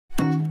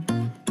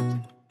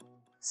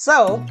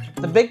So,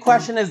 the big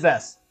question is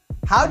this.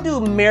 How do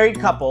married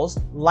couples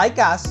like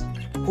us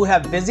who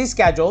have busy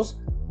schedules,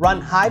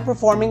 run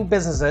high-performing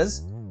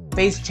businesses,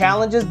 face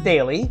challenges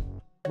daily,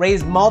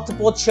 raise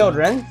multiple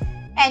children,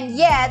 and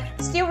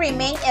yet still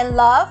remain in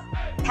love,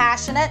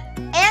 passionate,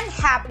 and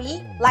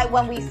happy like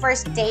when we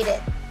first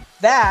dated?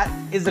 That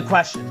is the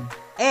question,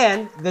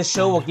 and this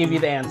show will give you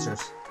the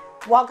answers.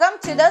 Welcome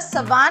to the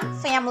Savant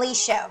Family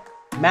Show.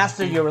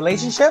 Master your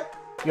relationship,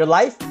 your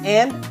life,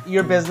 and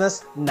your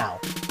business now.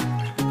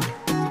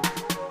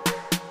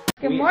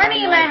 Good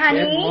morning, my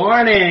honey. Good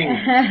morning.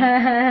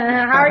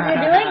 How are you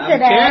doing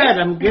today?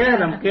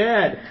 I'm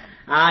good.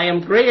 I am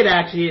great,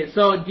 actually.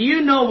 So, do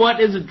you know what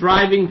is a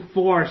driving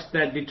force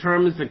that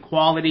determines the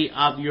quality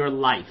of your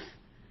life?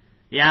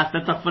 Yes,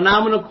 that's a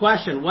phenomenal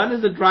question. What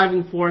is the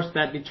driving force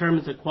that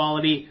determines the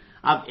quality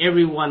of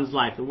everyone's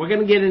life? And we're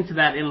going to get into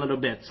that in a little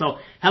bit. So,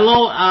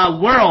 hello,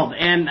 world,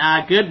 and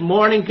good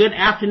morning, good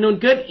afternoon,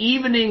 good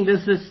evening.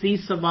 This is C.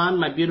 Savant,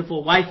 my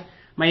beautiful wife,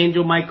 my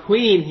angel, my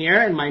queen here,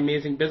 and my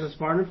amazing business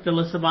partner,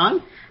 Phyllis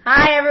Savant.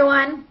 Hi,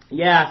 everyone.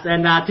 Yes,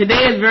 and today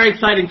is very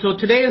exciting. So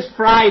today is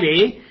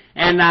Friday,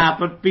 and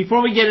but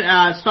before we get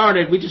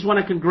started, we just want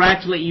to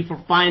congratulate you for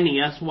finding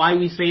us. Why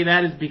we say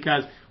that is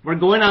because we're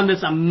going on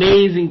this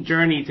amazing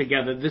journey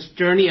together, this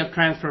journey of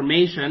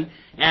transformation,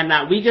 and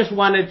we just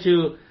wanted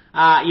to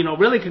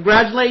really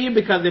congratulate you,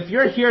 because if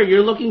you're here,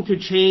 you're looking to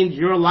change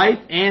your life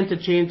and to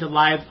change the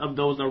lives of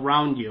those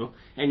around you,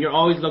 and you're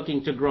always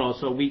looking to grow.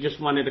 So we just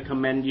wanted to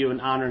commend you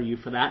and honor you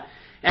for that.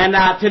 And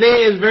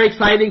today is very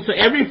exciting. So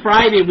every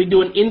Friday we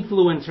do an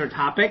influencer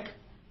topic,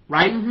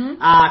 right?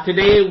 Mm-hmm.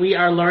 Today we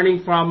are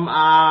learning from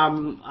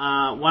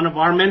one of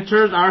our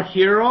mentors, our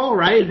hero,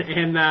 right?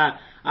 And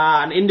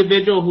an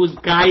individual who's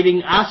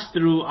guiding us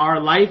through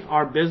our life,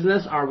 our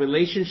business, our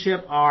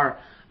relationship, our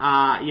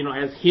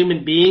as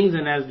human beings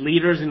and as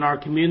leaders in our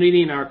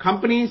community, in our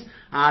companies,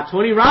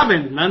 Tony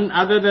Robbins, none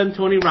other than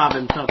Tony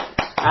Robbins. So,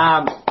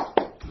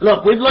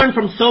 look, we've learned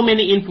from so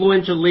many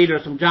influential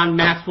leaders, from John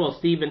Maxwell,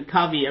 Stephen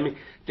Covey,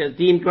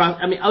 Dean Gross,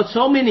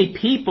 so many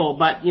people,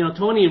 but,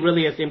 Tony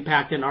really has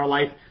impacted our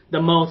life the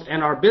most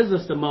and our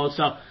business the most.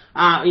 So,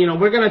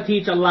 we're going to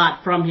teach a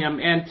lot from him.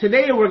 And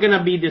today we're going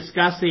to be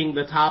discussing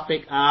the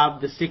topic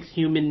of the 6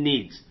 human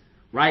needs,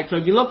 right? So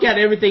if you look at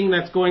everything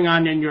that's going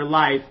on in your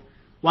life,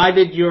 why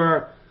did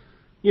your,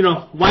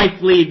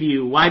 wife leave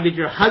you? Why did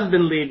your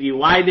husband leave you?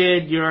 Why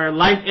did your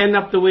life end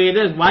up the way it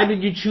is? Why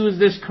did you choose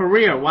this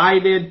career? Why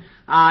did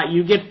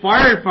you get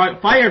fired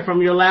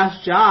from your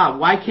last job?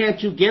 Why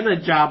can't you get a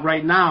job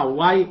right now?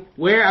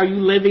 Where are you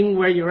living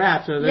where you're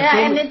at? So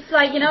and it's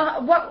like,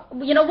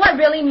 what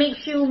really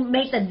makes you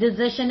make the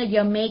decision that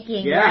you're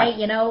making, right?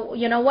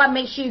 What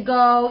makes you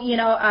go,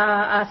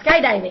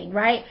 skydiving,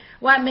 right?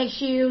 What makes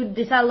you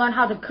decide to learn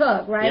how to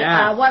cook, right?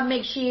 Yeah. What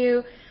makes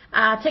you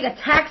take a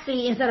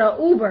taxi instead of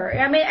Uber?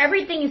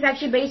 Everything is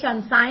actually based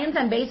on science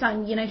and based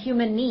on,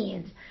 human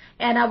needs.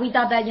 And we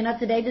thought that,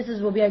 today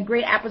will be a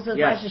great episode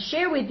for us to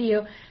share with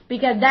you,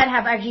 because that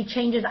have actually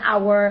changes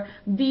our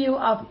view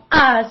of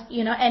us,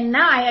 and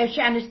now I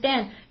actually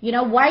understand,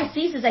 why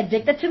Cease is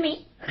addicted to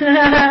me,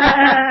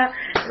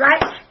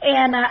 right?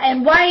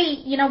 And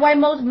why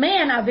most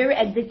men are very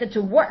addicted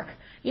to work.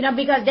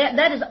 Because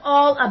that is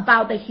all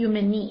about the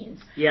human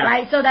needs,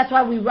 right? So that's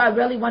why we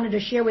really wanted to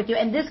share with you.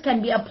 And this can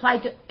be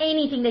applied to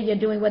anything that you're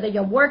doing, whether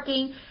you're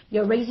working,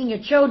 you're raising your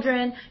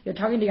children, you're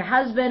talking to your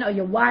husband or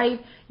your wife,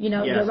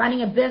 you're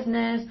running a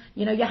business,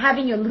 you're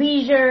having your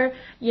leisure,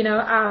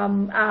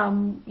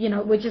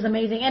 which is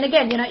amazing. And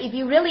again, if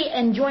you really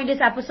enjoyed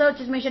this episode,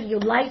 just make sure that you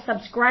like,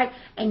 subscribe,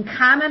 and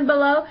comment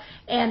below.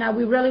 And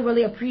we really,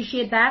 really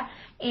appreciate that.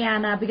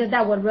 And because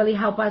that would really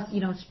help us,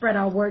 spread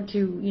our word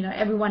to,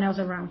 everyone else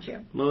around you.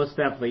 Most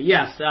definitely.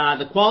 Yes,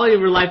 the quality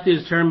of your life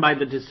is determined by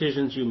the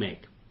decisions you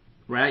make,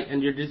 right?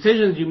 And your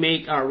decisions you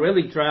make are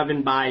really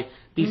driven by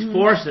these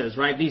forces,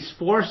 right? These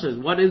forces.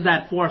 What is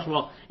that force?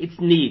 Well, it's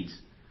needs,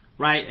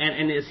 right?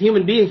 And as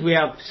human beings, we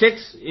have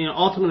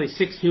ultimately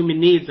 6 human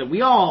needs that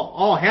we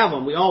all have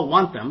them. We all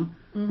want them.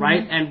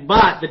 Right?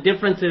 But the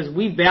difference is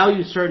we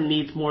value certain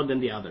needs more than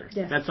the others.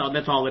 Yes. That's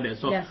all it is.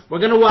 So we're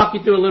going to walk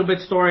you through a little bit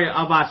story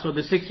of us. So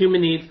the 6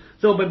 human needs.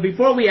 So, but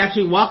before we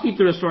actually walk you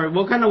through the story,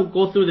 we'll kind of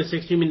go through the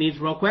 6 human needs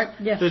real quick.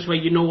 Yes. So this way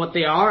you know what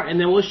they are.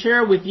 And then we'll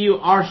share with you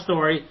our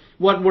story,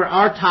 what were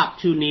our top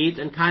 2 needs,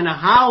 and kind of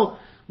how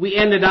we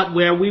ended up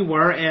where we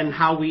were and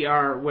how we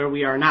are where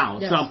we are now.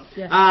 Yes. So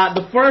Yes.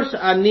 The first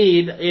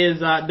need is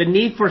the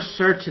need for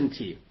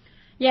certainty.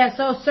 Yeah,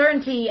 so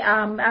certainty,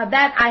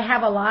 that I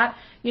have a lot.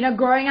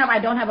 Growing up, I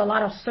don't have a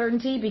lot of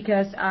certainty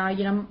because,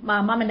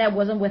 my mom and dad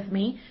wasn't with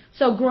me.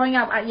 So growing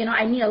up,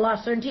 I need a lot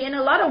of certainty. And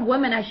a lot of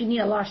women actually need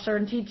a lot of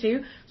certainty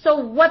too. So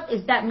what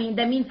does that mean?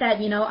 That means that,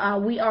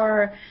 we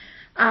are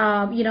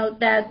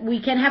that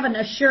we can have an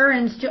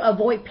assurance to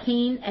avoid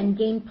pain and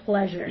gain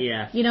pleasure.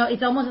 Yes.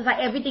 It's almost like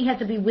everything has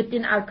to be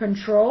within our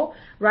control,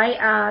 right?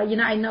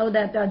 I know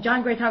that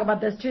John Gray talked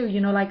about this too.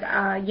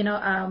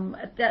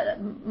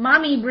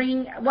 Mommy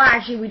bringing. Well,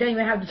 actually, we don't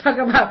even have to talk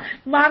about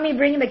mommy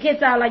bringing the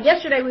kids out. Like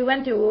yesterday, we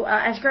went to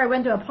I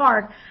went to a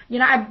park.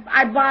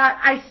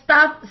 I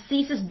stuffed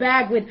Cease's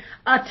bag with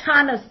a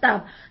ton of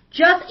stuff.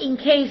 Just in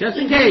case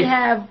we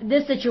have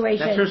this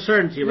situation. That's her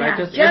certainty, right?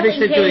 Yeah, just every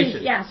situation.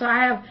 Case, yeah, so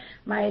I have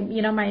my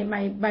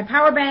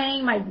power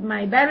bank,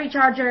 my battery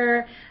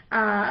charger,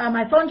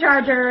 my phone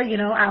charger,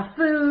 our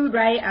food,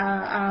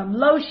 right?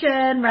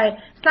 Lotion, right?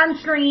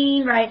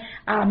 Sunscreen, right?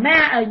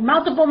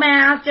 Multiple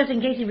masks, just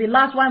in case if we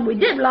lost one. We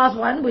did lost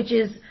one, which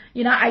is,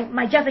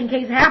 my just in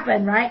case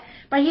happened, right?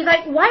 But he's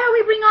like, why are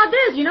we bringing all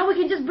this? We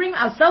can just bring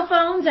our cell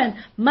phones and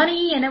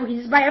money, and then we can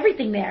just buy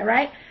everything there,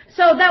 right?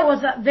 So that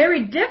was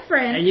very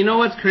different. And you know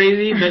what's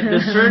crazy?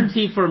 The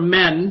certainty for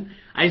men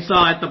I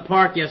saw at the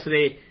park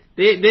yesterday,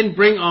 they didn't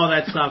bring all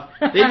that stuff.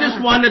 They just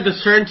wanted the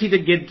certainty to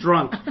get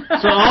drunk.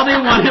 So all they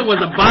wanted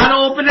was a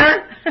bottle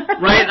opener,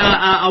 right?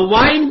 A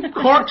wine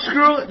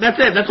corkscrew. That's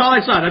it. That's all I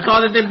saw. That's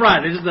all that they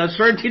brought. It's the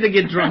certainty to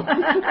get drunk.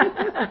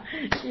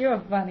 You're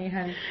funny,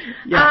 honey.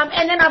 Yeah.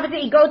 And then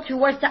obviously it goes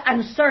towards the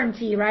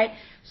uncertainty, right?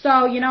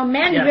 So,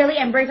 men really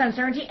embrace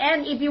uncertainty.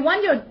 And if you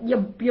want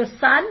your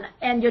son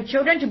and your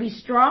children to be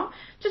strong,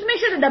 just make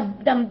sure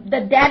that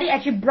the daddy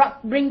actually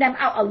bring them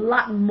out a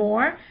lot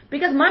more.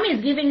 Because mommy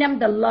is giving them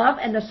the love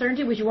and the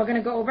certainty, which we're going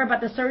to go over, but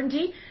the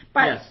certainty.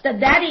 But the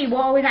daddy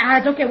will always,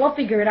 it's okay, we'll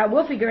figure it out.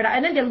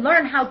 And then they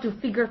learn how to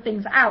figure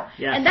things out.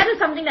 Yes. And that is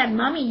something that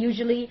mommy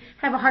usually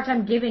have a hard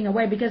time giving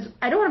away because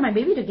I don't want my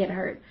baby to get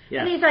hurt.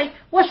 Yes. And he's like,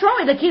 what's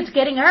wrong with the kids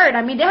getting hurt?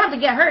 I mean, they have to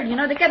get hurt. They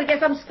got to get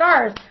some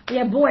scars. We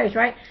have boys,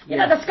 right?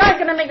 The scar's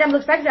going to make them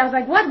look sexy. I was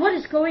like, what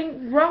is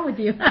going wrong with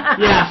you?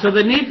 Yeah, so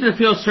the need to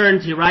feel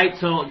certainty, right?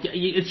 So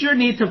it's your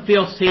need to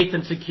feel safe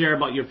and secure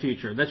about your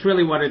future. That's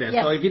really what it is.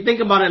 Yes. So if you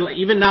think about it,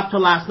 even up to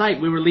last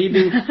night, we were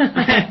leaving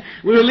Xcaret,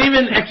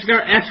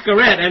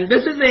 and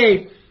this is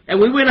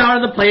and we went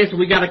out of the place and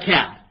we got a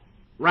cab,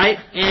 right?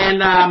 And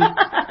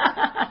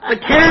the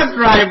cab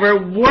driver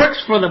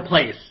works for the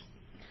place.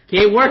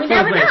 Okay, works for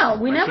the place.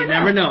 We never know. She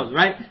never knows,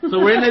 right? So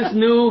we're in this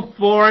new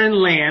foreign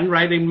land,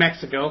 right, in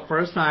Mexico,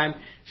 first time.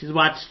 She's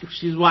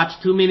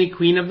watched too many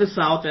Queen of the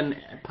South and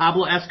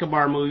Pablo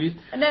Escobar movies.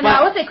 No,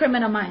 I would say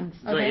Criminal Minds.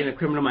 Okay. In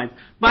Criminal Minds.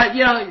 But,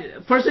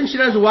 first thing she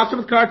does is walks up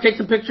to the car, takes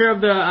a picture of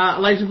the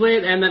license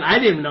plate, and then I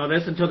didn't know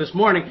this until this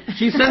morning.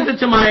 She sends it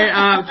to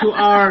to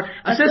our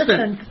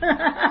assistant.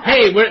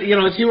 Hey,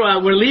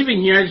 we're leaving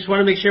here. I just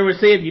want to make sure we're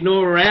safe. You know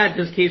where we're at,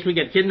 just in case we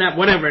get kidnapped,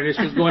 whatever it is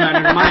that's going on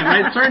in your mind,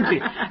 right?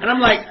 Certainty. And I'm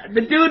like,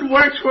 the dude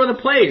works for the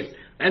place.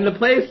 And the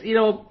place,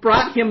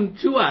 brought him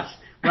to us,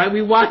 right?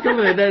 We walked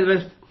over there.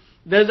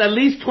 There's at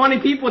least 20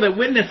 people that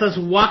witness us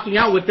walking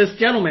out with this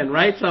gentleman,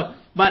 right? So,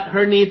 but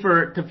her need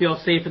to feel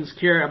safe and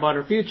secure about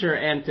her future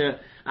and to,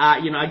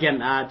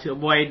 to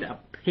avoid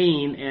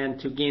pain and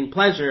to gain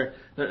pleasure,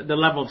 the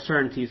level of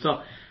certainty.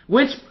 So,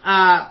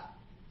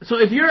 so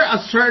if you're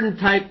a certain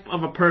type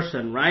of a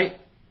person,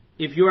 right?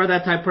 If you are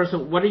that type of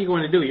person, what are you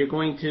going to do? You're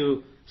going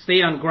to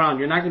stay on ground.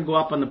 You're not going to go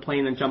up on the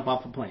plane and jump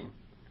off the plane.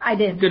 I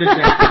did. Good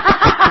example.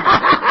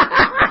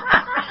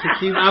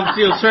 She's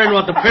obviously certain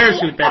about the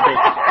parachute that day.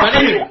 But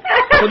anyway,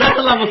 so that's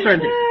a level of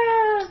certainty.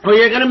 Or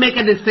you're going to make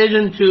a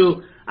decision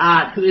to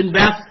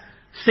invest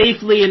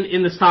safely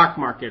in the stock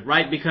market,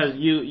 right? Because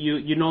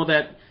you know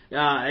that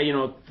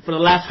for the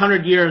last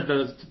 100 years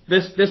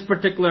this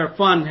particular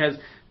fund has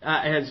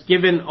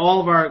given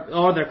all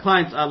their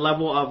clients a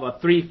level of a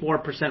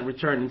 3-4%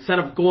 return instead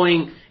of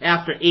going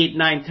after 8,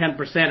 9,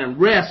 10% and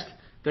risk.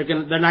 They're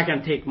not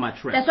going to take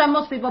much risk. That's why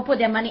most people put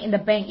their money in the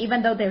bank,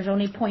 even though there's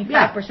only 0.5% or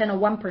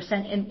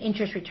 1% in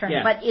interest return.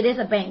 Yeah. But it is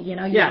a bank,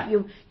 You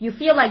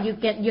feel like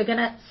you're going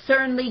to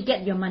certainly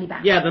get your money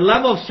back. Yeah, the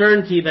level of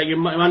certainty that your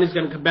money's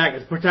going to come back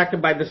is protected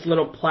by this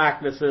little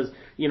plaque that says,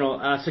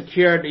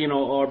 secured,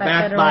 or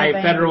backed by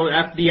federal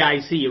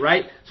FDIC,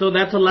 right? So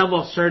that's a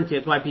level of certainty.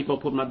 That's why people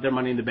put their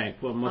money in the bank.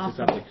 Well, most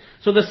of the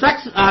So the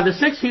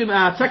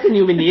second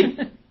human need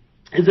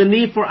is the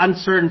need for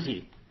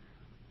uncertainty.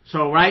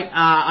 So, right,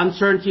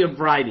 uncertainty of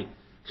variety.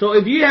 So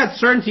if you had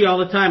certainty all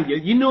the time,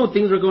 you know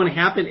things are going to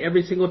happen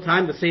every single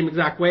time the same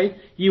exact way,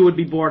 you would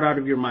be bored out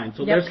of your mind.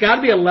 So there's got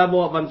to be a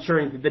level of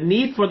uncertainty. The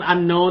need for the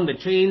unknown, the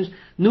change,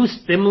 new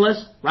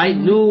stimulus, right?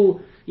 New,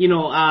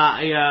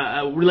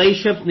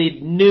 relationships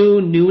need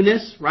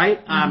newness, right?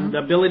 The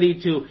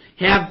ability to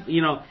have,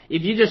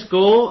 if you just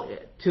go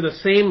to the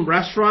same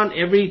restaurant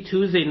every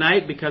Tuesday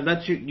night because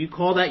that's you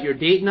call that your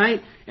date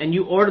night and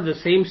you order the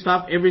same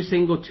stuff every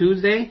single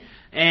Tuesday,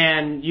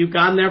 and you've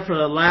gone there for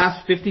the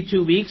last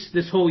 52 weeks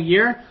this whole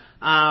year,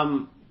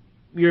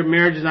 your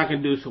marriage is not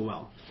going to do so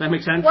well. Does that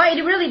make sense? Well, it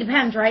really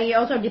depends, right? It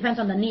also depends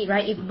on the need,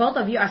 right? If both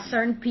of you are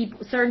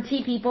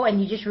certainty people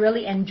and you just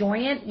really enjoy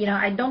it,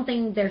 I don't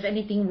think there's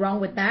anything wrong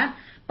with that.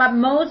 But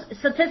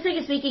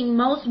statistically speaking,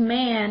 most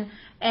men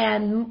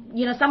and,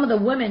 some of the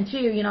women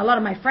too, a lot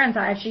of my friends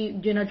are actually,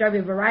 drive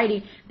a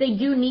variety. They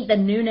do need the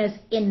newness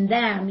in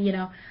them,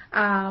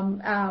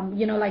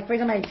 like for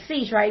example, like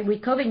Cease, right?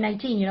 With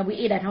COVID-19, we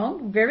eat at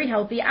home, very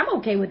healthy. I'm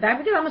okay with that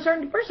because I'm a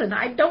certain person.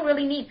 I don't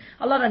really need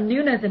a lot of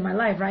newness in my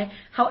life, right?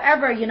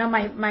 However,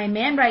 my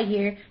man right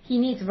here, he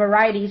needs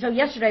variety. So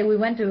yesterday we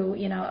went to,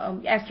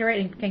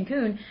 Escalade in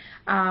Cancun.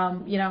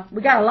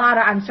 We got a lot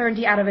of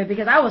uncertainty out of it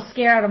because I was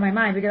scared out of my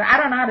mind because I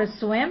don't know how to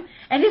swim.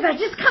 And he's like,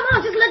 just come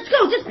on, just let's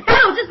go, just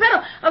pedal, just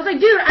pedal. I was like,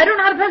 dude, I don't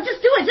know how to pedal,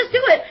 just do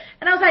it.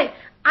 And I was like,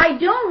 I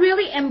don't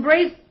really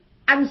embrace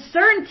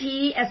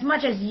uncertainty as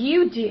much as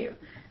you do.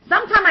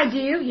 Sometimes I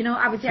do,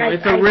 obviously. So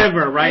it's a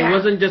river, right? Yeah. It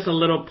wasn't just a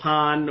little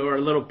pond or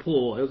a little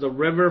pool. It was a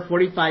river,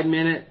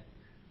 45-minute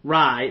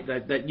ride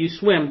that you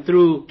swim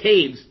through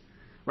caves.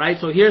 Right,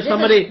 so here's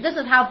somebody. This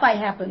is how fight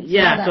happens.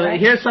 Yeah, so right?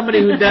 Here's somebody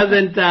who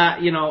doesn't,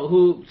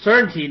 who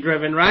certainty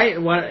driven, right?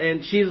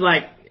 And she's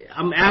like,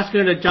 I'm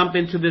asking her to jump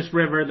into this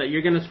river that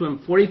you're going to swim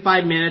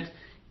 45 minutes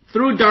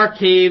through dark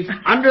caves,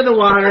 under the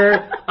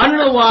water,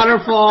 under the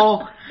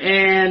waterfall,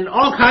 and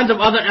all kinds of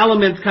other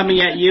elements coming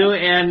at you.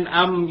 And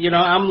I'm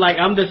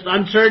this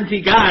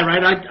uncertainty guy,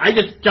 right? I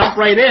just jump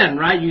right in,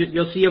 right?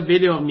 You'll see a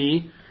video of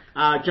me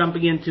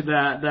jumping into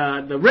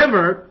the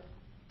river.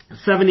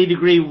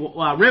 70-degree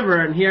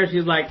river, and here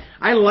she's like,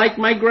 I like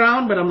my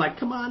ground, but I'm like,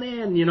 come on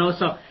in,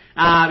 so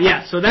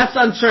so that's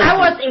uncertainty. I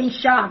was in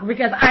shock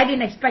because I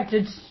didn't expect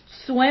to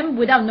swim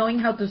without knowing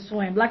how to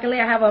swim. Luckily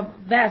I have a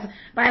vest,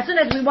 but as soon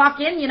as we walk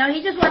in, he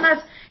just want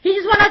us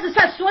to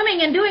start swimming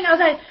and doing. I was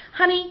like,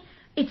 honey,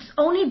 it's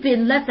only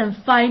been less than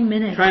 5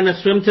 minutes. Trying to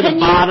swim to the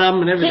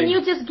bottom and everything. Can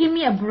you just give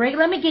me a break?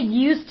 Let me get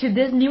used to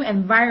this new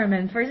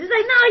environment first. He's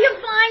like, no, you're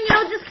fine,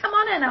 just come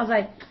on in. I was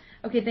like,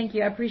 okay, thank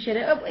you. I appreciate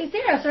it. Oh, is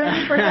there a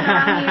certain person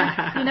around you?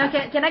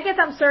 Can I get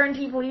some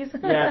certainty, please?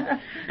 Yeah.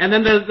 And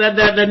then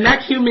the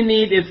next human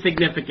need is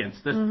significance.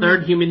 The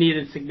third human need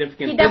is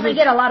significance. He definitely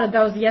did a lot of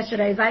those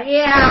yesterday. He's like,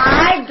 yeah,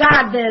 I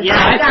got this. Yeah,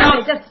 I got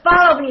it. Just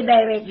follow me,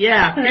 baby.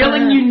 Yeah,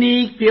 feeling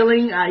unique,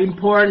 feeling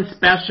important,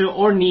 special,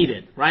 or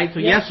needed, right?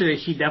 So yesterday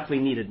she definitely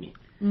needed me.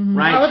 Mm-hmm.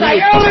 Right? I was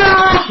like,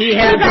 she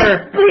had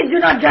her. Please do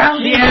not drown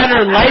me. She had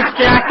her life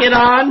jacket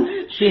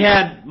on. She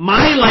had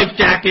my life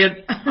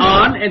jacket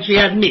on, and she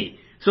had me.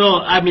 So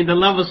the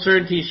level of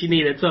certainty she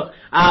needed. So,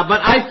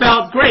 but I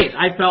felt great.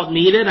 I felt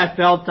needed. I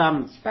felt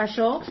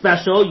special,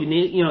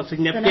 unique,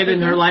 significant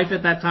in her life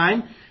at that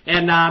time,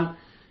 and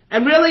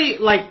really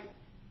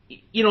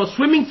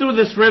swimming through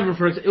this river.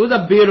 It was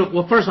a beautiful.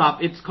 Well, first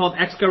off, it's called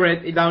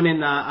Xcaret down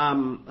in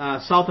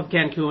south of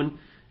Cancun,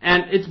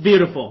 and it's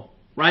beautiful.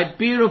 Right?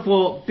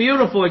 Beautiful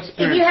experience.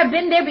 If you have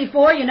been there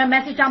before,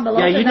 message down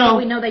below so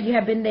we know that you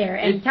have been there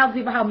and tell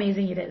people how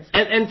amazing it is.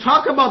 And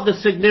talk about the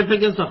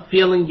significance of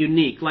feeling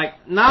unique. Like,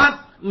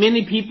 not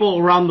many people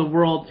around the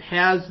world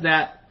has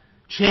that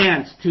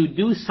chance to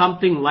do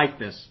something like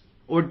this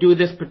or do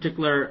this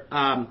particular,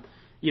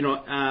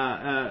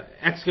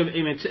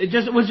 excavation.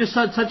 It was just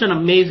such an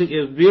amazing,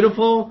 it was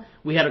beautiful.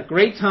 We had a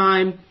great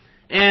time.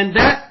 And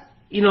that,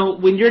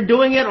 when you're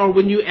doing it or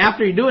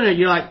after you're doing it,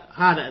 you're like,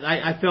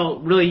 I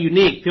feel really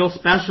unique, feel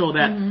special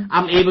that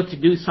I'm able to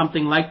do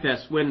something like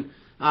this when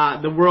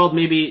the world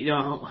maybe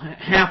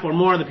half or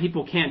more of the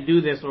people can't do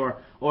this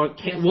or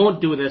won't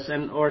do this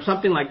or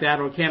something like that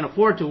or can't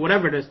afford to,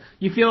 whatever it is.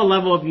 You feel a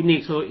level of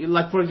unique. So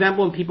like, for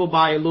example, when people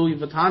buy a Louis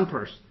Vuitton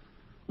purse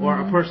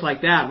or a purse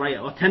like that, right,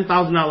 a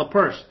 $10,000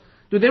 purse,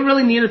 do they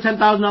really need a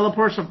 $10,000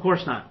 purse? Of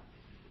course not.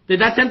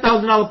 Did that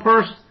 $10,000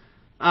 purse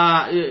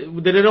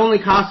did it only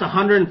cost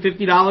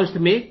 $150 to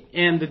make,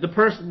 and did the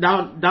purse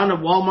down at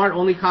Walmart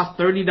only cost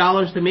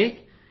 $30 to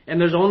make, and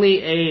there's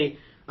only a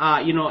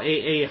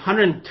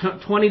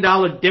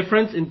 $120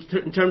 difference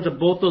in terms of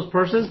both those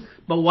purses?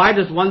 But why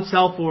does one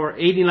sell for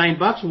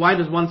 $89? Why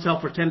does one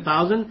sell for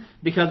 $10,000?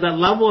 Because that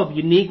level of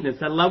uniqueness,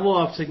 that level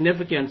of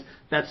significance,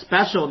 that's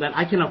special, that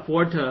I can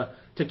afford to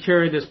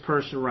carry this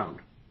purse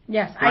around.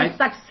 Yes, right?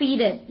 I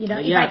succeeded. If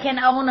I can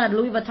own a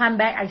Louis Vuitton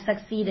bag, I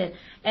succeeded.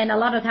 And a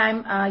lot of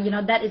time,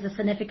 that is a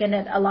significant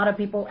that a lot of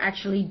people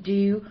actually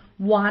do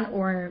want,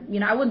 or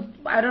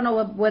I don't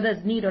know whether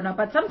it's need or not,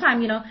 but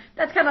sometimes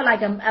that's kind of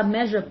like a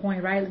measure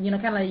point, right? Kind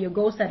of like your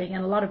goal setting,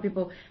 and a lot of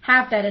people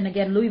have that. And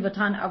again, Louis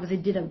Vuitton obviously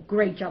did a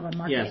great job on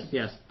marketing.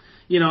 Yes.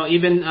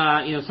 Even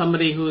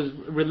somebody who is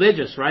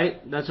religious,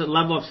 right? That's a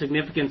level of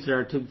significance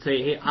there to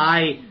say,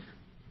 hey,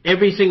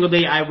 every single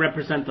day I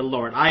represent the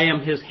Lord. I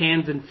am His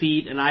hands and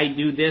feet, and I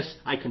do this.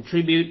 I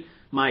contribute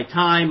my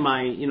time.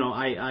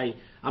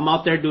 I'm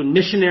out there doing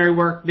missionary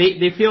work.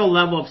 They feel a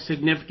level of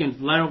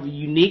significance, level of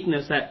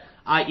uniqueness that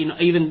I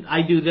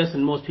do this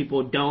and most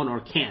people don't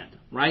or can't.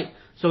 Right?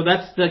 So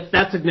that's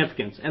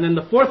significance. And then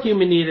the fourth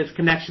human need is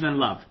connection and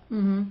love.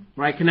 Mm-hmm.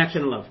 Right?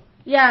 Connection and love.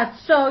 Yeah.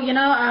 So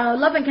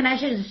love and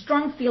connection is a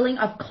strong feeling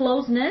of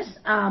closeness.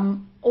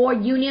 Or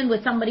union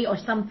with somebody or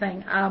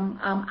something.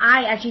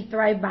 I actually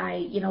thrive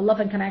by,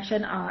 love and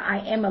connection. I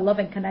am a love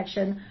and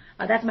connection.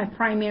 That's my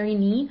primary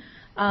need.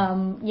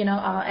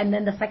 And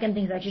then the second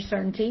thing is actually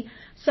certainty.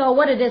 So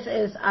what it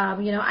is,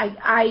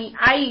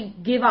 I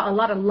give out a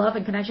lot of love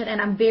and connection,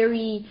 and I'm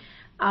very,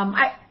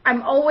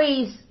 I'm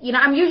always,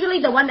 I'm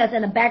usually the one that's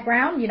in the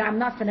background. I'm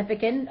not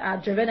significant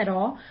driven at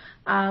all.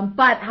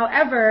 But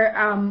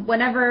however,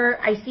 whenever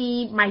I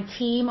see my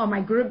team or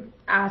my group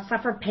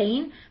suffer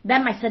pain,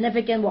 then my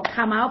significant will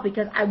come out,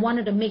 because I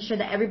wanted to make sure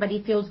that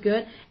everybody feels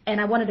good, and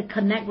I wanted to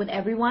connect with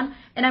everyone.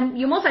 And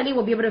you most likely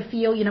will be able to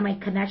feel, my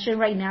connection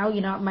right now.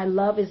 My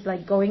love is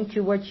like going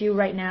towards you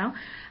right now.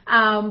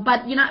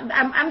 But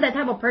I'm that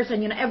type of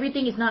person.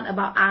 Everything is not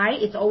about I;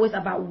 it's always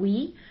about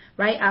we.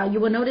 Right? You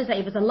will notice that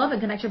if it's a love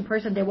and connection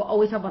person, they will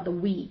always talk about the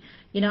we.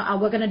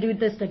 We're going to do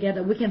this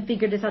together. We can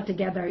figure this out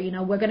together.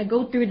 We're going to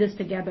go through this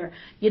together.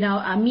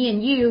 Me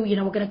and you,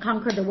 we're going to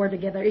conquer the world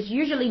together. It's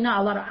usually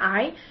not a lot of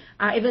I.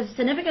 If it's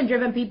significant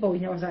driven people,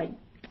 it's like,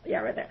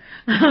 yeah, right there.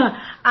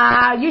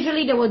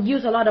 Usually they will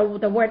use a lot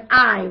of the word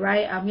I,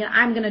 right?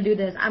 I'm going to do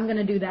this. I'm going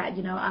to do that.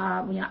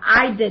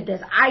 I did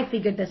this. I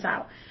figured this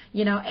out.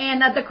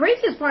 And the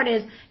craziest part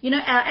is,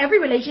 every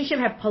relationship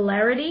has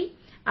polarity.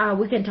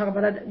 We can talk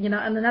about that, in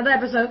another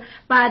episode.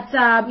 But,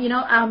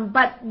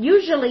 but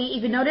usually,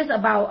 if you notice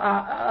about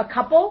a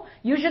couple,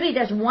 usually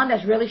there's one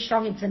that's really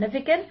strong and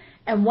significant,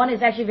 and one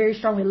is actually very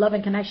strong with love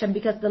and connection,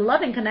 because the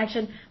love and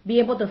connection be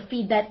able to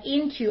feed that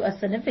into a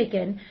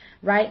significant,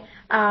 right?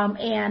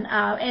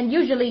 And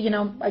usually,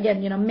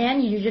 again,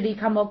 men usually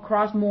come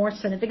across more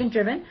significant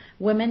driven.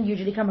 Women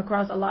usually come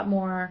across a lot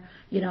more,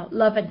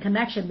 love and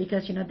connection,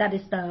 because, that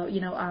is the,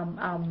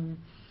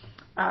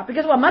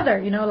 because we're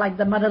mother, like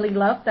the motherly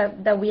love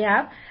that we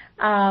have.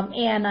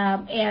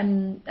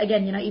 And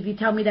again, if you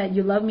tell me that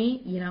you love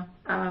me,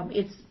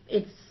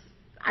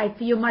 I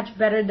feel much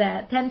better,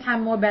 10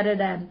 times more better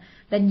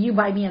than you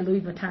buy me a Louis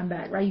Vuitton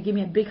bag, right? You give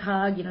me a big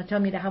hug, tell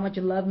me that how much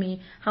you love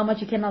me, how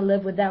much you cannot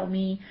live without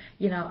me,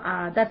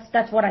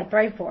 that's what I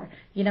thrive for.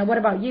 What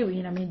about you?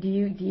 Do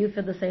you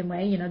feel the same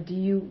way? Do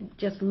you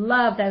just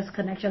love that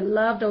connection,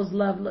 love those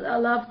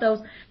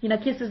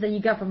kisses that you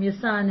got from your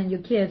son and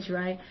your kids,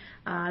 right?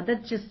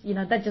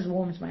 That just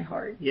warms my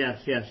heart. Yes.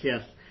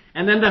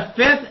 And then the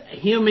fifth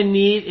human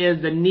need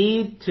is the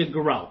need to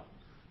grow.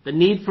 The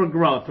need for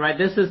growth, right?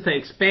 This is to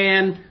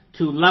expand,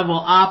 to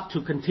level up,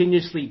 to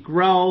continuously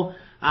grow.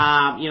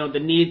 The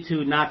need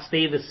to not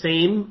stay the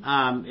same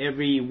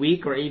every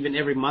week or even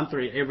every month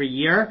or every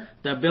year.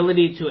 The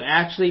ability to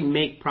actually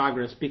make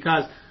progress,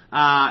 because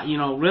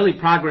really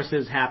progress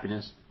is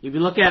happiness. If you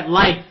look at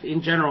life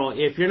in general,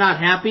 if you're not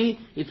happy,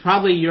 it's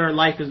probably your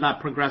life is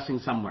not progressing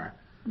somewhere.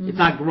 Mm-hmm. It's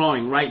not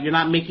growing, right? You're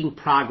not making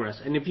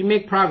progress. And if you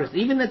make progress,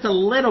 even if it's a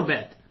little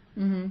bit,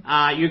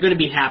 you're going to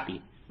be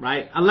happy,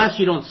 right? Unless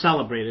you don't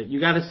celebrate it.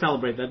 You got to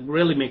celebrate. That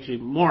really makes you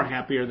more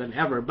happier than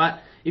ever. But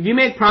if you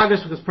make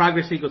progress, because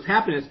progress equals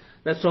happiness,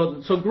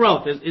 so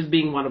growth is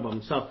being one of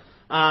them. So,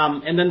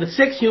 and then the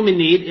sixth human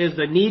need is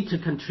the need to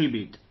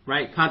contribute,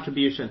 right?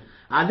 Contribution.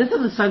 This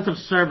is a sense of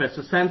service,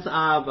 a sense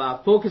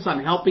of focus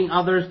on helping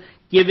others,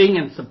 giving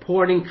and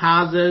supporting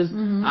causes,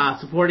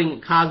 supporting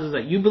causes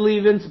that you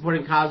believe in,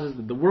 supporting causes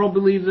that the world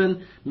believes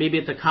in. Maybe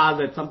it's a cause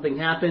that something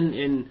happened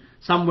in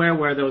somewhere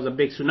where there was a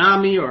big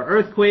tsunami or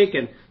earthquake,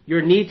 and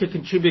your need to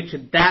contribute to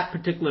that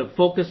particular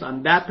focus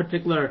on that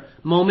particular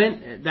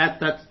moment,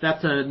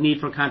 that's a need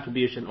for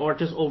contribution, or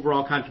just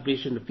overall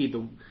contribution to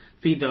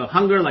feed the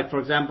hunger. Like, for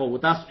example,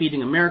 with us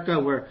Feeding America,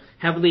 we're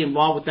heavily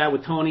involved with that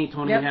with Tony.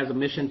 Tony has a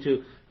mission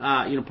to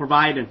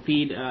provide and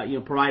feed,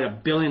 provide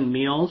 1 billion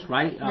meals,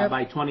 right,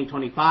 by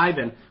 2025,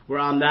 and we're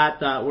on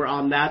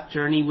that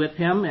journey with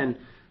him. And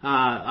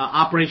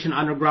Operation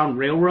Underground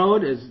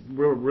Railroad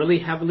we're really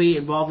heavily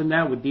involved in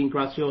that with Dean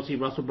Graziosi,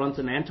 Russell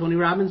Brunson, and Tony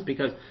Robbins,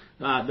 because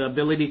the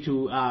ability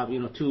to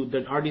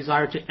our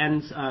desire to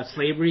end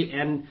slavery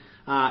and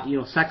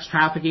sex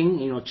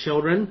trafficking,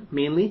 children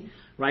mainly,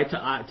 right,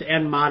 to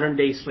end modern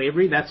day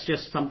slavery. That's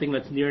just something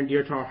that's near and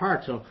dear to our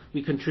heart. So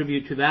we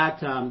contribute to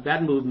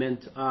that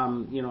movement,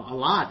 a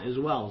lot as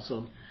well.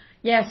 So.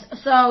 Yes.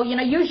 So,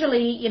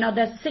 usually,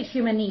 there's 6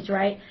 human needs,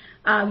 right?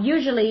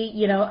 Usually,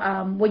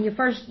 when you're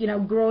first,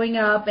 growing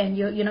up and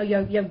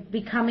you're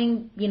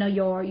becoming,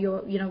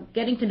 you're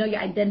getting to know your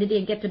identity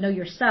and get to know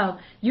yourself,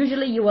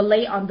 usually you will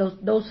lay on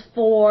those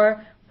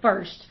 4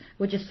 first,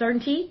 which is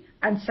certainty,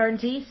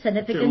 uncertainty,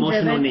 significant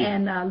driven,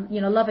 and,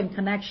 love and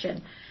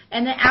connection.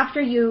 And then after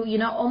you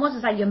almost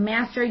it's like you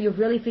master, you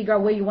really figure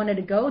out where you wanted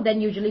to go, then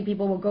usually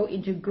people will go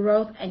into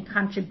growth and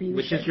contribution.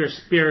 Which is your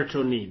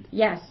spiritual need.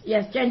 Yes.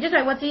 And just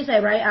like what he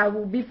said, right?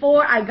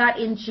 Before I got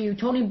into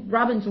Tony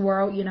Robbins'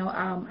 world,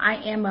 I'm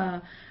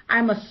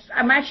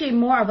actually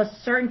more of a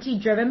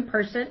certainty-driven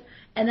person,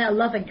 and then a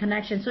love and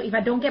connection. So if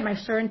I don't get my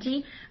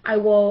certainty, I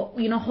will,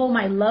 hold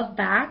my love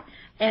back.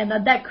 And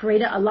that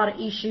created a lot of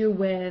issue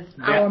with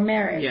our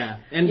marriage. Yeah,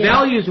 and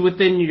values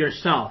within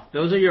yourself.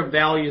 Those are your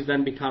values,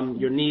 then become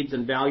your needs,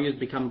 and values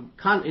become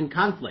in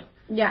conflict.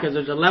 Yeah. Because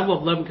there's a level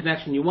of love and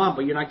connection you want,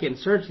 but you're not getting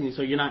certainty,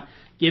 so you're not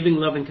giving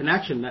love and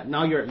connection. That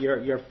now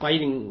you're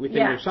fighting within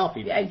yourself.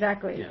 Even. Yeah,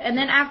 exactly. Yeah. And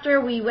then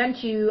after we went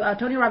to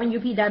Tony Robbins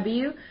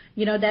UPW,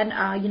 then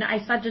I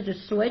started to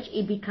switch.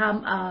 It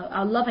become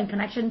a love and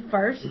connection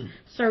first,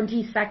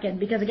 certainty second.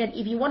 Because again,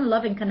 if you want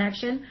love and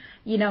connection,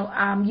 you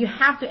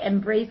have to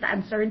embrace the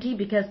uncertainty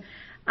because.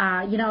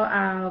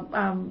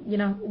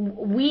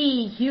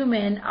 We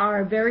human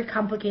are a very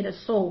complicated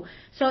soul.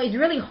 So it's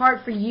really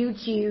hard for you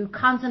to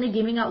constantly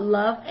giving out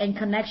love and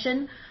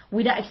connection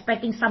without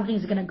expecting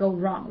something's going to go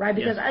wrong, right?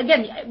 Because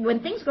again,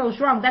 when things goes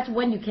wrong, that's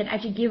when you can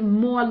actually give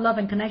more love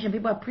and connection.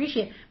 People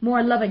appreciate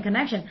more love and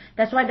connection.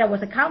 That's why there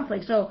was a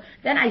conflict. So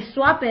then I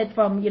swap it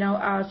from,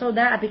 so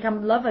that I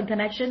become love and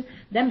connection,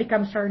 then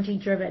become certainty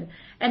driven.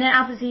 And then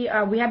obviously,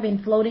 we have been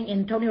floating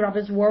in Tony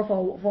Robbins' world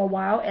for a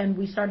while, and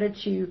we started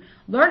to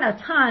learn a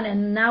ton,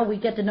 and now we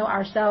get to know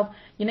ourselves,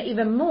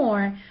 even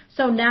more.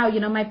 So now,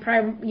 my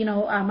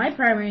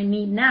primary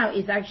need now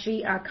is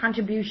actually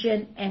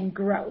contribution and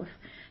growth.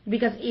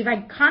 Because if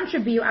I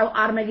contribute, I'll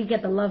automatically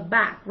get the love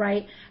back,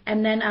 right?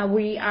 And then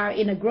we are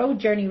in a growth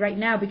journey right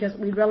now because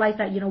we realize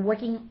that,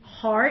 working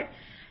hard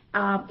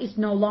is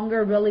no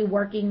longer really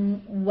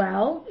working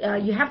well.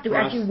 You have to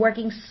actually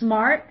working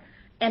smart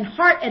and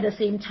hard at the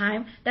same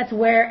time. That's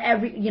where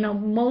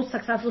most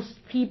successful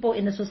people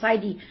in the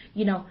society,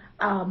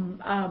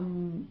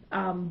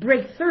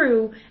 break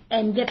through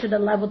and get to the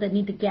level they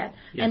need to get.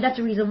 Yes. And that's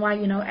the reason why,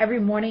 every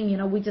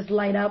morning, we just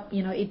light up,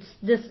 it's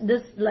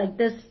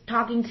this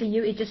talking to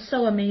you. It's just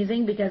so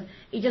amazing because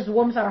it just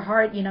warms our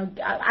heart.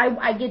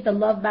 I get the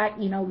love back,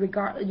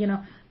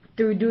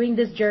 through doing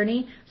this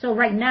journey. So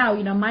right now,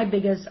 my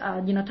biggest,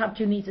 top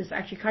two needs is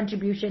actually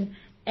contribution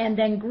and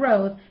then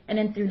growth, and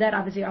then through that,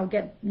 obviously, I'll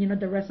get,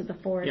 the rest of the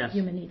 4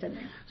 human needs in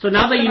there. So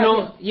now that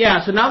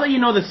so now that you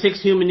know the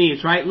 6 human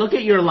needs, right? Look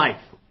at your life.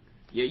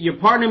 Your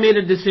partner made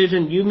a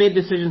decision, you made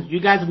decisions, you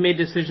guys have made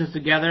decisions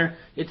together.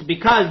 It's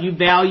because you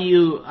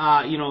value,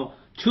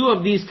 two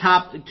of these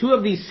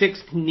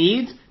 6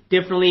 needs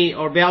differently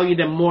or value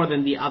them more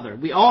than the other.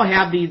 We all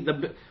have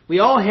we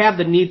all have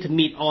the need to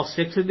meet all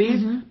 6 of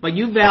these, but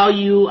you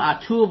value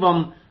 2 of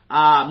them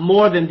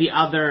more than the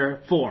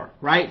other 4,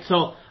 right?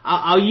 So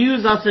I'll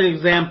use us as an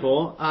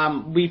example.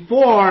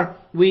 Before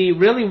we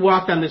really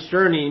walked on this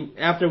journey,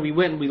 after we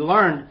went and we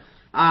learned,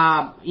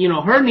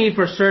 her need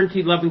for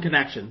certainty, love, and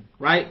connection,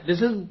 right? This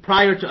is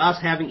prior to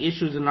us having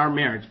issues in our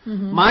marriage.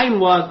 Mine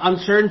was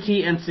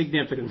uncertainty and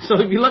significance. So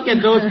if you look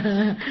at those,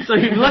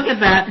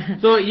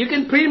 so you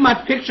can pretty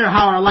much picture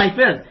how our life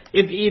is.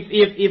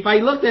 If I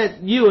looked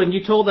at you and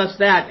you told us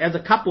that as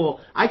a couple,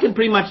 I can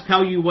pretty much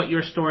tell you what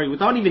your story,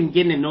 without even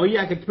getting to know you,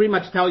 I could pretty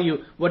much tell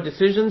you what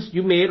decisions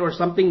you made or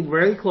something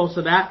very close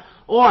to that,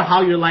 or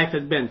how your life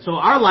has been. So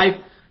our life,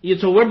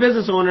 so we're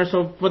business owners,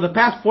 so for the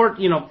past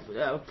 14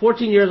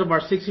 years of our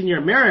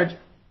 16-year marriage,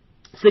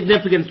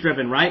 significance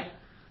driven, right?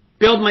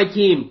 Build my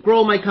team,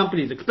 grow my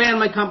companies, expand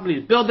my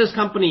companies, build this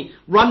company,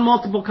 run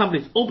multiple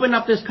companies, open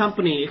up this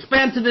company,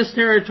 expand to this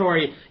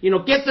territory,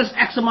 get this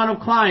X amount of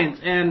clients.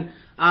 And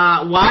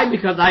why?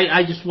 Because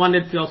I just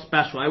wanted to feel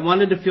special. I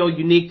wanted to feel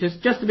unique,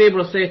 just to be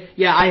able to say,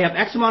 yeah, I have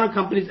X amount of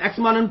companies, X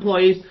amount of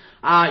employees.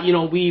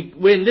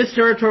 We're in this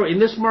territory, in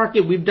this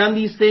market, we've done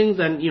these things,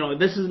 and,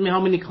 this is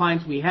how many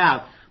clients we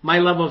have. My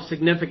level of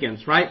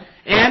significance, right?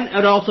 And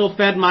it also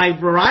fed my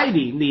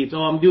variety needs.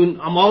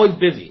 I'm always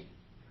busy.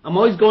 I'm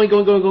always going.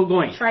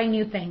 Trying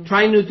new things.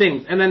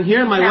 And then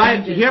here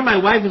my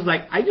wife is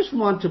like, I just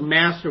want to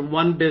master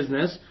 1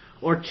 business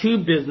or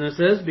 2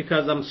 businesses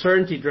because I'm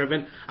certainty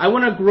driven. I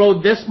want to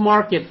grow this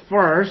market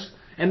first,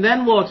 and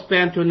then we'll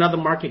expand to another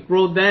market,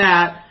 grow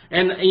that.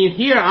 And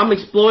here I'm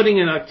exploding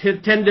in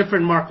 10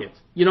 different markets.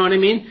 You know what I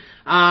mean?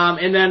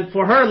 And then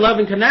for her, love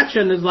and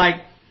connection is like,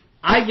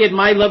 I get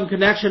my love and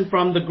connection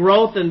from the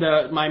growth and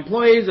my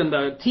employees and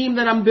the team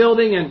that I'm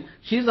building, and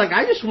she's like,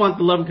 I just want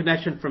the love and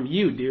connection from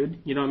you, dude.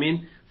 You know what I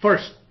mean?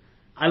 First,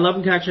 I love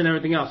and connection and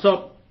everything else.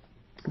 So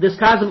this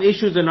caused some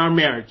issues in our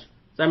marriage.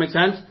 Does that make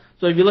sense?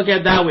 So if you look at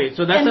it that way,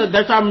 so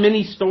that's our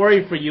mini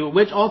story for you,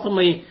 which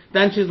ultimately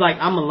then she's like,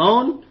 I'm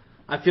alone.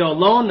 I feel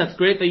alone. That's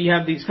great that you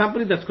have these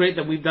companies. That's great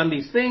that we've done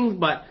these things,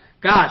 but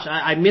gosh,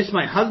 I miss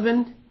my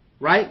husband,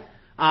 right?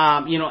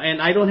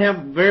 And I don't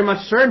have very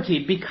much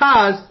certainty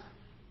because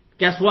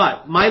guess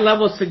what? My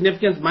level of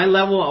significance, my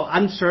level of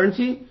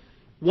uncertainty,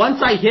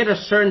 once I hit a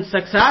certain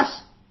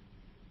success,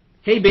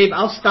 hey babe,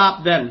 I'll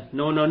stop then.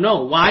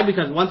 No. Why?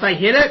 Because once I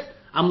hit it,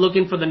 I'm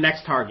looking for the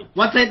next target.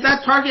 Once I hit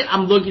that target,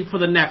 I'm looking for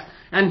the next.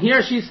 And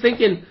here she's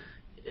thinking,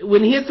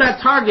 when he hits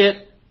that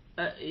target,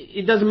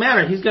 it doesn't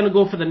matter. He's going to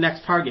go for the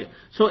next target.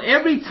 So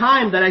every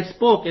time that I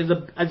spoke as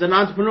an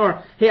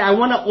entrepreneur, hey, I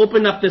want to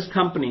open up this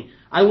company.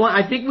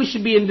 I think we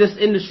should be in this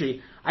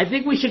industry. I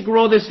think we should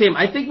grow this team.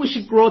 I think we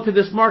should grow to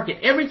this market.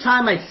 Every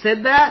time I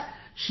said that,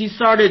 she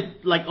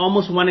started like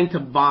almost wanting to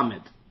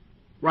vomit,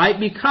 right?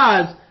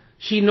 Because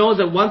she knows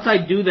that once I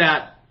do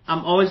that,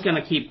 I'm always going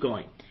to keep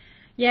going.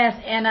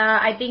 Yes, and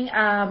I think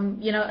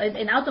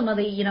and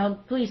ultimately,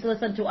 please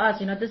listen to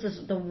us. This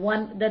is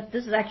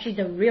this is actually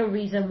the real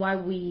reason why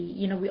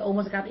we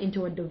almost got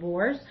into a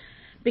divorce.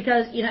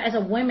 Because, as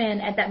a woman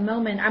at that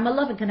moment, I'm a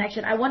love and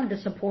connection. I wanted to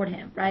support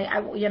him, right?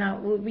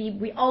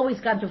 We always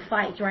got to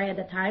fight, right, at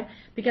the time.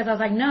 Because I was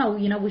like, no,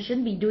 we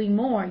shouldn't be doing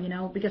more,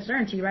 because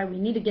certainty, right? We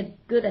need to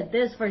get good at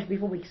this first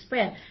before we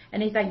expand.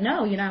 And he's like,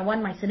 no, I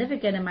want my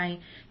significant and my,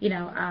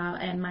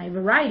 and my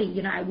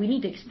variety, we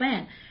need to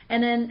expand.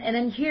 And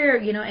then here,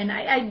 and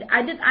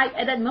I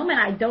at that moment,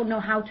 I don't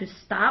know how to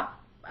stop,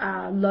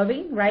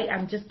 loving, right?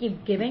 I'm just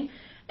keep giving.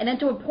 And then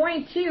to a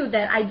point too,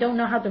 that I don't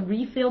know how to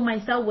refill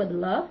myself with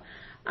love.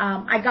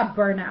 I got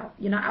burnout.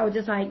 I was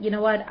just like, you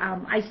know what?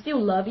 I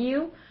still love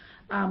you,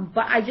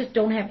 but I just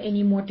don't have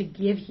any more to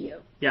give you.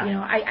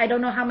 Yeah. I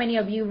don't know how many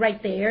of you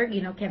right there,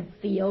 can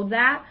feel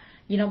that.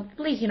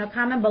 Please,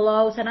 comment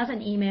below, send us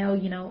an email,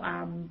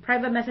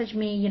 private message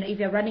me, if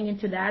you're running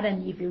into that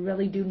and if you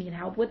really do need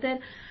help with it.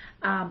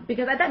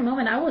 Because at that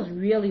moment, I was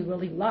really,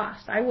 really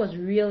lost. I was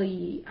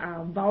really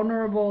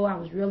vulnerable. I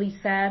was really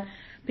sad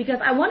because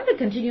I wanted to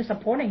continue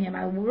supporting him.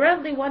 I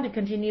really wanted to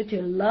continue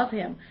to love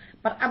him.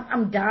 But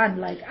I'm done.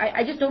 Like,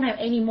 I just don't have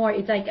any more.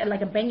 It's like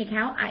a bank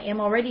account. I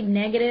am already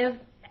negative.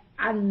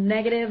 I'm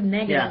negative.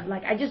 Yeah.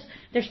 Like,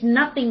 there's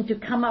nothing to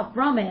come up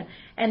from it.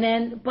 And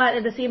then, but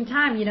at the same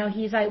time,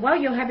 he's like, well,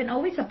 you have been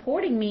always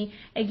supporting me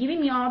and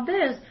giving me all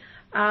this.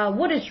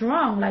 What is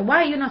wrong? Like,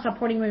 why are you not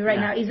supporting me right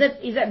now? Is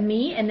that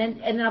me? And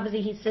then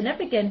obviously his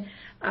significant,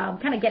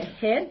 kind of get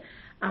hit.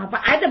 But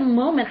at the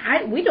moment,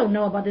 we don't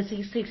know about the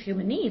six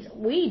human needs.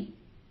 We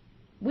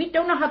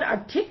don't know how to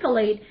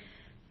articulate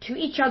to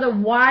each other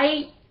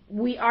why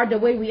we are the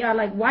way we are.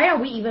 Like, why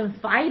are we even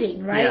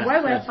fighting, right? Yes,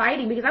 why we're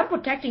fighting? Because I'm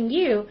protecting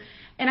you,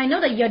 and I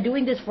know that you're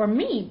doing this for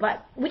me,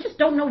 but we just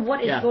don't know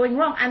what is going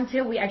wrong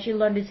until we actually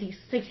learn to see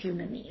six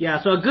human needs.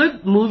 Yeah, so a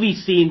good movie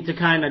scene to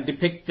kind of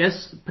depict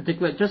this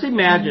particular, just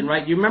imagine,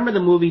 right? You remember the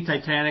movie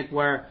Titanic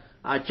where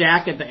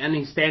Jack at the end,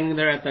 he's standing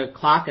there at the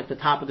clock at the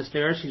top of the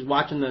stairs. She's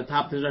watching the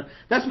top of the stairs.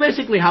 That's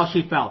basically how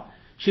she felt.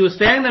 She was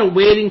standing there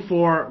waiting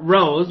for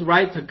Rose,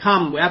 right, to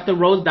come. After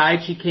Rose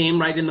died, she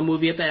came right in the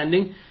movie at the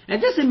ending. And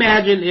just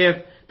imagine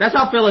if that's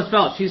how Phyllis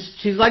felt.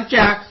 She's like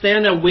Jack,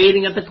 standing there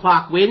waiting at the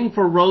clock, waiting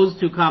for Rose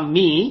to come,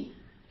 me,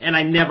 and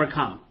I never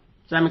come.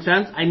 Does that make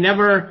sense? I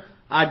never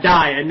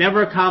die. I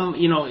never come,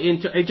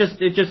 into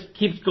it. Just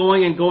keeps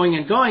going and going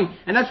and going.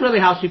 And that's really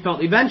how she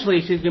felt. Eventually,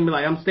 she's gonna be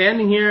like, I'm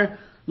standing here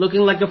looking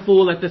like a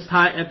fool at this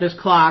time, at this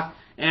clock.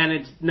 And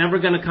it's never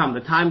going to come. The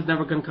time's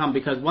never going to come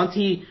because once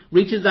he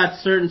reaches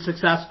that certain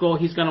success goal,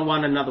 he's going to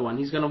want another one.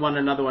 He's going to want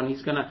another one.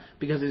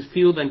 Because he's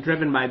fueled and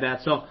driven by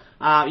that. So,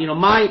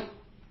 mine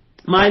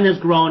has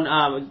grown.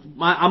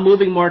 I'm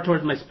moving more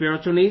towards my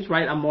spiritual needs,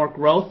 right? I'm more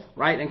growth,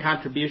 right, and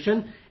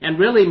contribution. And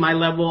really my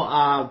level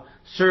of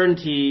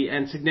certainty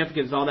and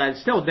significance, all that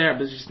is still there,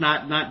 but it's just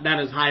not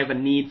as high of a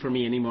need for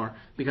me anymore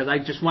because I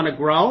just want to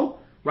grow.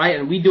 Right,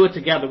 and we do it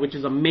together, which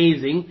is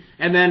amazing.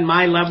 And then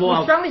my level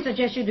we strongly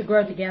suggest you to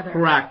grow together.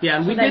 Correct, yeah,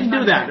 and we didn't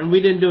do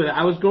that.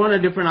 I was going a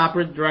different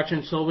opposite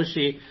direction, so was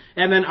she.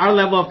 And then our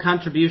level of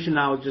contribution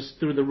now is just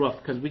through the roof,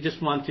 because we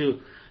just want to,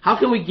 how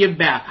can we give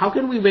back? How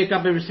can we wake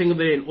up every single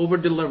day and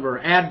over-deliver,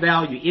 add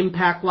value,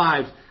 impact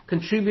lives,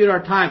 contribute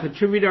our time,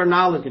 contribute our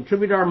knowledge,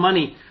 contribute our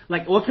money?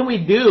 Like, what can we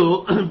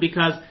do?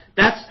 Because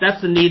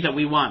that's the need that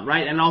we want,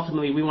 right? And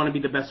ultimately, we want to be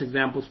the best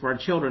examples for our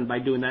children by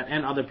doing that,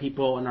 and other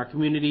people in our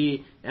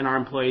community and our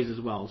employees as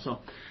well. So,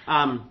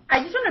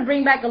 I just want to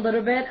bring back a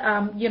little bit,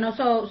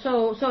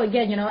 so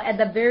again, at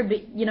the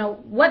very,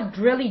 what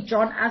really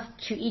drawn us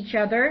to each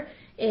other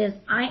is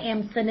I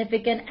am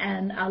significant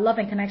and love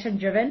and connection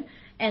driven,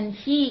 and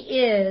he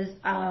is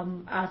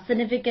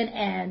significant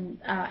and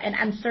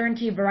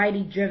uncertainty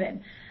variety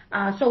driven.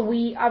 So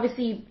we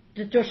obviously,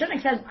 to a certain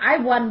extent, I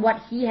want what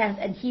he has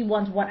and he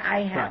wants what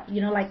I have,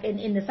 right. Like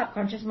in the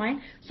subconscious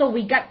mind. So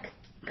we got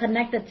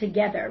connected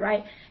together,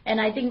 right? And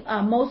I think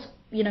most,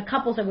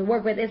 couples that we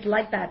work with is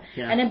like that.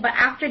 Yeah. And then, but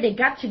after they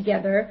got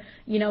together,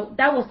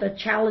 that was the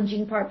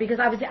challenging part because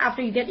obviously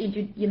after you get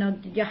into,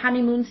 your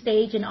honeymoon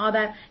stage and all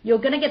that, you're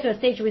going to get to a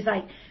stage where it's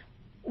like,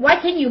 why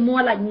can't you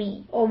more like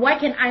me? Or why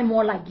can't I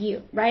more like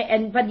you?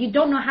 Right? But you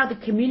don't know how to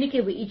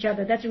communicate with each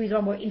other. That's the reason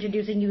why we're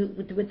introducing you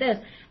with this.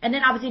 And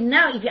then obviously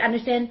now if you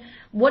understand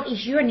what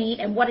is your need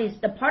and what is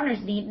the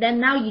partner's need, then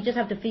now you just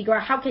have to figure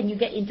out how can you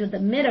get into the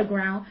middle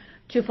ground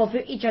to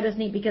fulfill each other's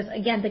need. Because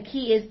again, the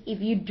key is if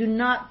you do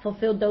not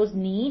fulfill those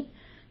needs,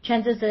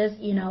 chances is,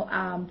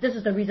 this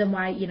is the reason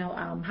why,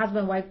 husband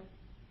and wife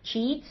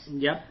cheats,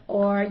 yep,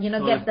 or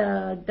get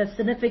the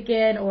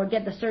significant or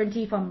get the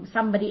certainty from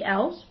somebody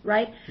else,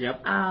 right?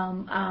 Yep.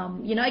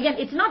 Again,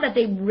 it's not that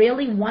they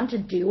really want to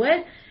do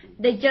it;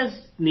 they just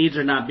needs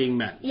are not being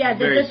met. Yeah,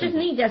 there's just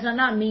needs that's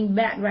not being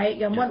met, right?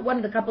 Yep. One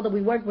of the couple that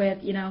we work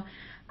with,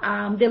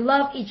 they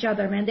love each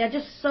other, man. They're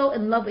just so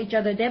in love with each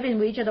other. They've been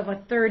with each other for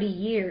 30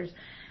 years,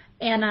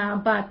 and the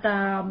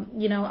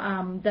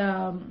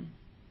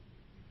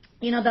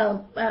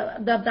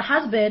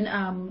husband,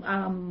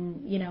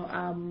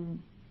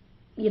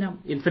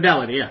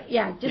 infidelity,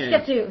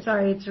 get to,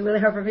 sorry, it's really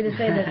hard for me to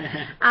say this,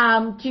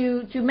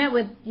 to meet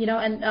with,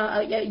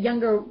 a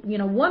younger,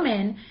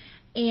 woman,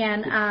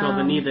 and so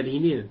the need that he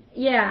needed.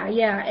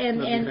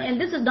 And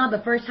this is not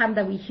the first time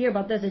that we hear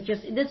about this. It's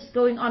just, this is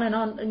going on and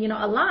on,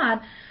 a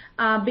lot.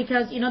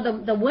 Because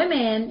the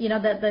women,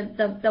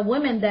 the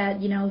women that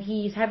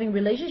he's having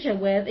relationship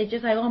with, it's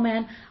just like, oh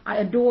man, I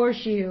adore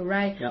you,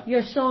 right? Yep.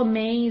 You're so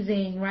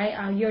amazing,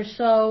 right? You're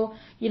so,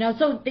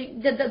 so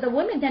the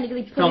women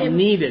technically felt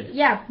needed.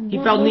 Yeah, he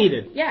felt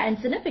needed. Yeah, and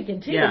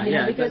significant too.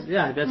 Because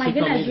my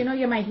goodness,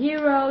 you're my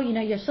hero.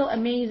 You're so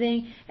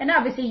amazing. And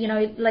obviously,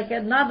 like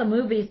a lot of the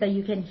movies that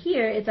you can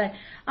hear, it's like,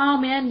 oh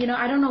man,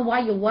 I don't know why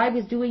your wife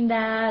is doing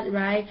that,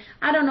 right?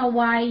 I don't know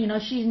why,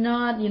 she's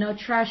not,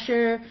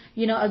 treasure,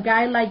 a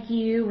guy like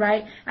you,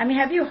 right? I mean,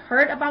 have you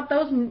heard about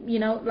those,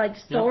 like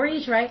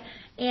stories, right?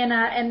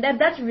 And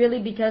that's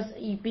really because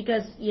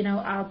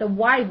the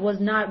wife was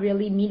not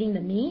really meeting the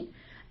need,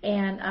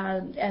 and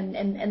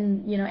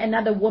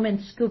another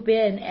woman scoop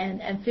in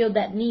and fill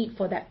that need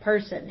for that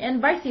person, and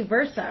vice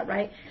versa,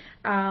 right?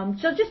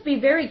 So just be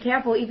very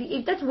careful.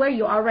 If that's where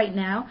you are right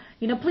now,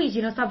 please,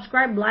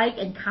 subscribe, like,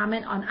 and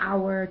comment on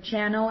our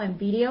channel and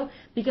video,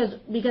 because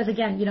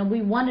again,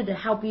 we wanted to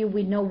help you.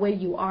 We know where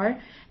you are,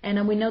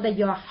 and we know that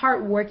you're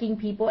hardworking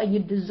people, and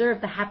you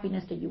deserve the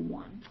happiness that you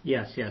want.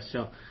 Yes.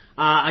 So,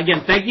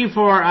 again, thank you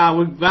for,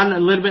 we've gone a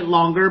little bit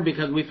longer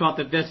because we felt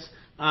that this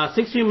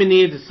 6 Human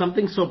Needs is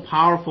something so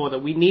powerful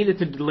that we needed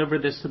to deliver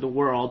this to the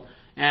world.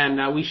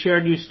 And we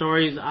shared you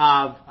stories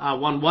of,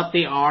 what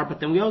they are, but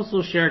then we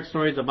also shared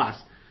stories of us,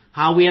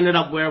 how we ended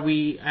up where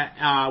we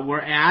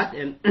were at,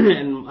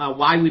 and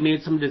why we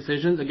made some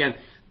decisions. Again,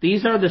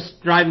 these are the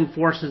driving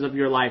forces of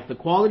your life. The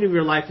quality of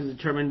your life is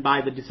determined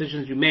by the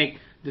decisions you make.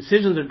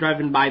 Decisions are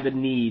driven by the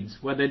needs,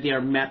 whether they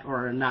are met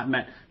or are not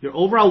met. Your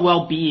overall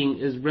well-being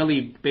is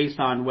really based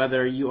on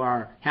whether you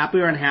are happy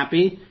or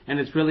unhappy, and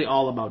it's really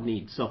all about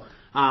needs. So,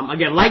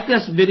 again, like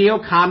this video,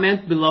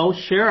 comment below,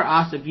 share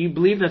us. If you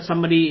believe that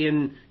somebody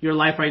in your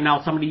life right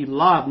now, somebody you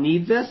love,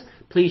 needs this,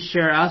 please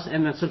share us,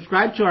 and then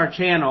subscribe to our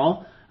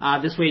channel.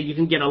 This way you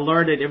can get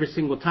alerted every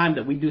single time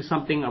that we do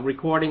something, a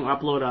recording, or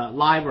upload a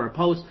live or a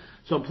post.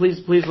 So please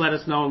let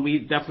us know, and we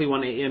definitely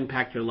want to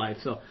impact your life.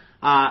 So,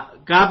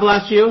 God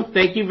bless you.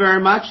 Thank you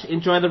very much.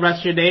 Enjoy the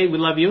rest of your day. We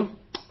love you.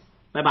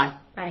 Bye-bye.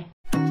 Bye.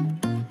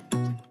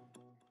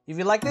 If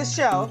you like this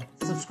show,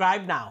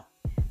 subscribe now.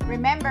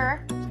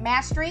 Remember,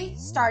 mastery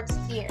starts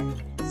here.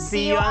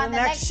 See you on the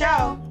next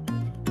show.